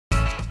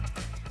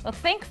Well,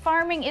 think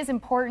farming is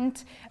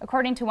important.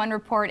 According to one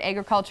report,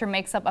 agriculture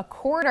makes up a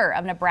quarter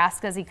of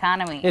Nebraska's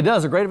economy. It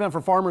does. A great event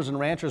for farmers and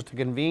ranchers to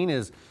convene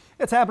it's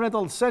happening at the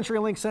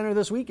CenturyLink Center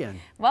this weekend.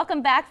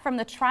 Welcome back from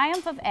the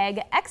Triumph of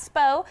Ag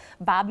Expo,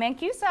 Bob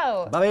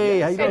Mancuso. Bobby,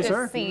 how you doing, sir?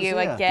 Good to see you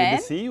again.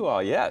 Good to see you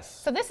all, yes.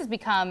 So this has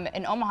become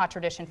an Omaha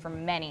tradition for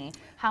many.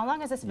 How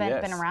long has this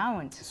event been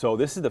around? So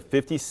this is the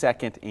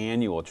 52nd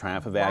annual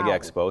Triumph of Ag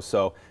Expo.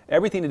 So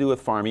everything to do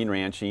with farming,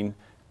 ranching,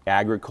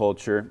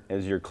 agriculture,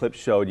 as your clip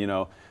showed, you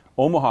know,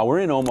 Omaha, we're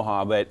in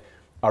Omaha, but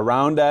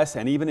around us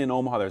and even in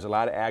Omaha, there's a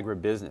lot of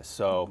agribusiness.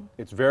 So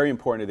it's very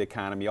important to the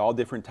economy, all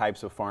different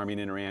types of farming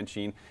and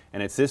ranching.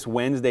 And it's this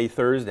Wednesday,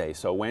 Thursday.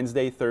 So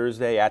Wednesday,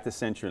 Thursday at the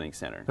CenturyLink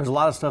Center. There's a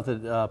lot of stuff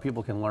that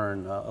people can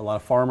learn. A lot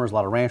of farmers, a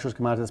lot of ranchers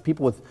come out to this.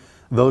 People with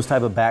those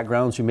type of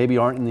backgrounds who maybe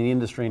aren't in the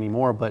industry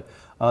anymore, but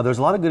there's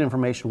a lot of good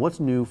information. What's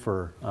new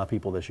for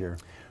people this year?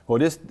 Well,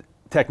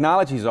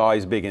 technology is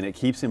always big and it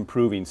keeps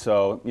improving.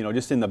 So, you know,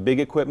 just in the big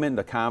equipment,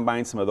 the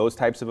combine, some of those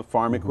types of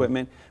farm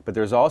equipment, but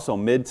there's also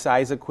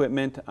mid-size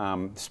equipment,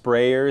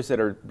 sprayers that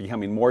are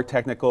becoming more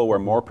technical, or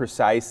more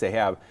precise. They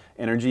have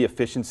energy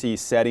efficiency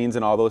settings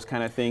and all those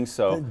kind of things.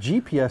 So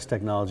GPS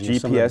technology,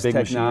 GPS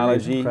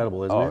technology,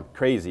 incredible, isn't it?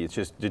 Crazy. It's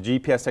just the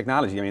GPS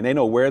technology. I mean, they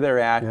know where they're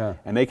at,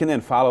 and they can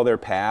then follow their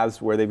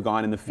paths where they've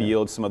gone in the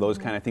field, some of those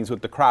kind of things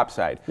with the crop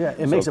side. Yeah,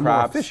 it makes it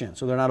more efficient,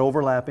 so they're not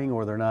overlapping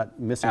or they're not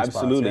missing spots.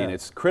 Absolutely, and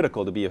it's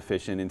critical to be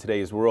efficient in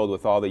today's world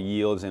with all the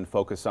yields and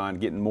focus on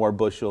getting more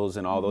bushels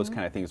and all those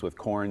kind of things with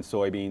corn,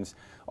 soybeans,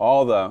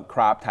 all the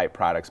crop type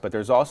products. But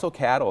there's also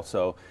cattle,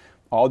 so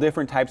all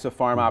different types of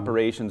farm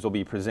operations will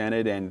be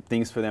presented and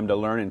things for them to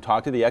learn and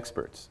talk to the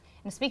experts.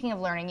 And speaking of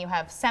learning, you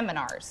have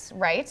seminars,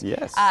 right?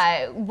 Yes.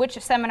 Which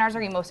seminars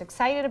are you most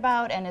excited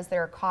about, and is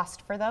there a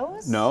cost for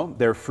those? No,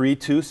 they're free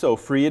too, so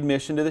free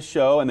admission to the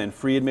show and then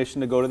free admission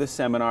to go to the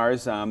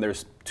seminars.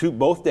 There's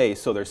both days,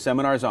 so there's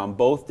seminars on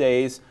both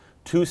days,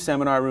 2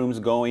 seminar rooms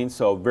going,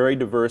 so very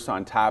diverse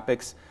on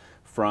topics.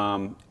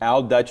 From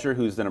Al Dutcher,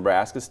 who's the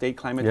Nebraska State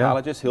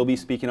climatologist. He'll be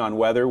speaking on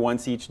weather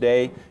once each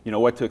day, you know,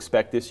 what to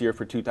expect this year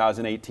for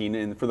 2018.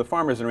 And for the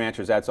farmers and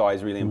ranchers, that's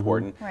always really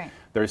important. Right.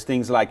 There's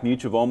things like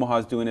Mutual of Omaha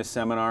is doing a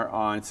seminar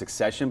on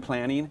succession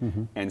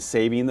planning and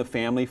saving the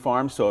family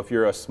farm. So if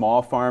you're a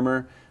small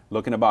farmer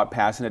looking about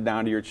passing it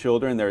down to your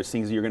children, there's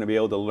things that you're going to be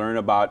able to learn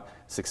about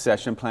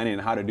succession planning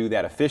and how to do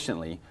that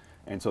efficiently,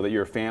 and so that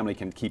your family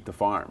can keep the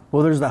farm.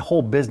 Well, there's that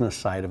whole business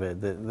side of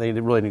it that they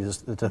really need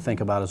to think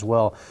about as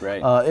well.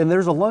 Right. And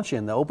there's a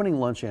luncheon, the opening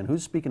luncheon.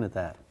 Who's speaking at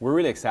that? We're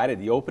really excited.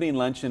 The opening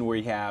luncheon,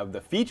 we have the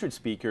featured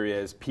speaker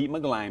is Pete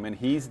McGlyman.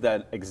 He's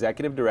the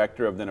executive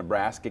director of the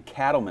Nebraska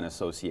Cattlemen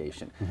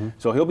Association.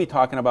 So he'll be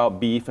talking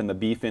about beef and the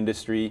beef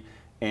industry.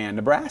 And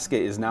Nebraska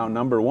is now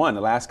 #1.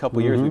 The last couple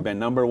of years we've been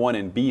 #1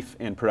 in beef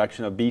and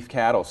production of beef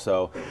cattle.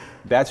 So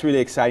that's really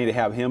exciting to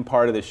have him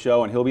part of the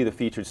show, and he'll be the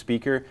featured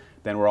speaker.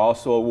 Then we're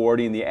also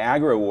awarding the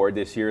Agri Award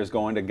this year is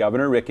going to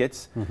Governor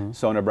Ricketts.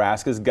 So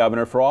Nebraska's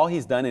governor, for all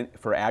he's done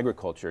for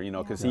agriculture, you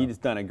know, because he's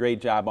done a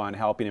great job on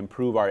helping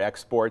improve our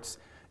exports,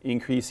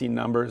 increasing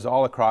numbers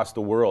all across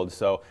the world.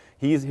 So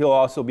he'll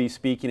also be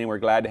speaking, and we're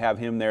glad to have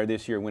him there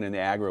this year winning the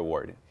Agri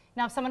Award.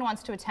 Now, if someone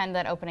wants to attend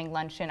that opening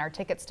luncheon, are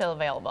tickets still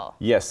available?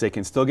 Yes, they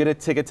can still get a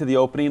ticket to the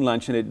opening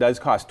luncheon. It does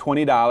cost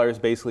 $20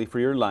 basically for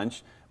your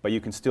lunch, but you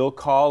can still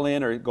call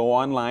in or go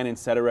online and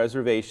set a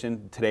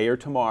reservation today or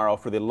tomorrow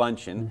for the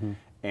luncheon.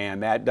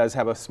 And that does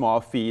have a small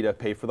fee to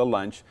pay for the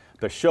lunch.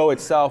 The show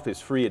itself is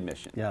free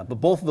admission. Yeah,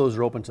 but both of those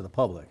are open to the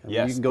public. I mean,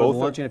 Yes, you can go to the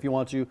luncheon if you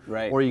want to,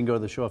 or you can go to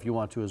the show if you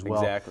want to as well.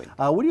 Exactly.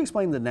 What do you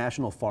explain the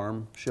National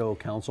Farm Show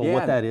Council,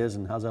 what that is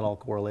and how's that all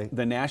correlate?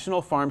 The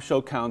National Farm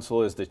Show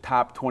Council is the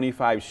top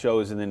 25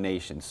 shows in the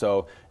nation.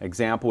 So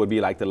example would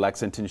be like the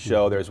Lexington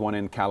Show. There's one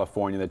in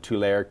California, the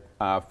Tulare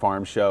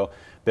Farm Show,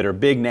 that are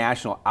big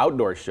national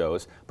outdoor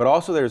shows, but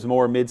also there's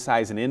more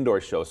mid-size and indoor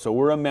shows. So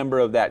we're a member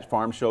of that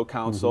Farm Show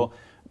Council.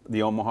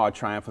 The Omaha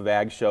Triumph of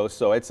Ag show.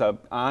 So it's an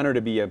honor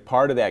to be a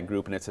part of that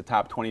group, and it's the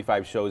top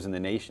 25 shows in the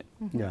nation.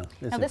 Yeah.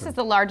 Now, this is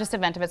the largest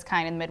event of its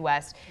kind in the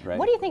Midwest.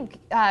 What do you think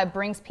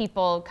brings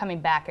people coming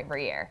back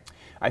every year?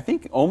 I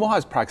think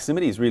Omaha's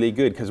proximity is really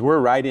good because we're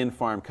right in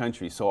farm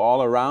country. So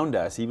all around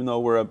us, even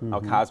though we're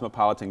a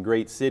cosmopolitan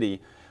great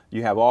city,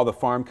 you have all the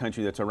farm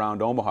country that's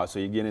around Omaha. So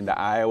you get into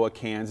Iowa,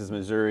 Kansas,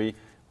 Missouri,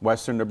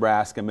 western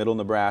Nebraska, middle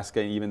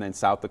Nebraska, and even then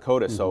South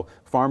Dakota. So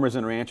farmers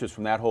and ranchers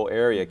from that whole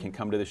area can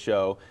come to the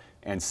show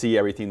and see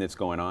everything that's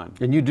going on.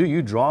 And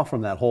you draw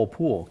from that whole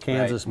pool,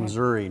 Kansas,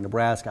 Missouri,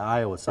 Nebraska,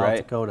 Iowa, South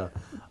Dakota.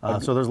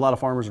 So there's a lot of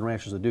farmers and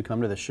ranchers that do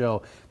come to the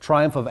show.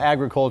 Triumph of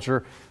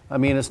Agriculture. I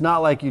mean, it's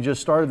not like you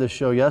just started this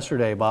show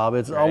yesterday, Bob.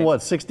 It's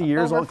what, 60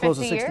 years, close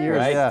to 60 years?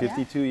 Right, Yeah.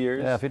 52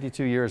 years. Yeah,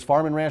 52 years.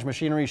 Farm and Ranch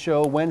Machinery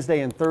Show, Wednesday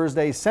and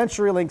Thursday,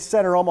 CenturyLink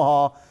Center,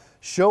 Omaha.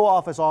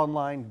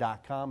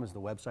 ShowOfficeOnline.com is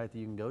the website that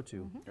you can go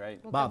to.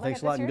 Right. Bob,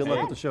 thanks a lot and good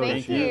luck with the show.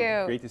 Thank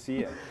you. Great to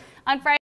see you. On Friday.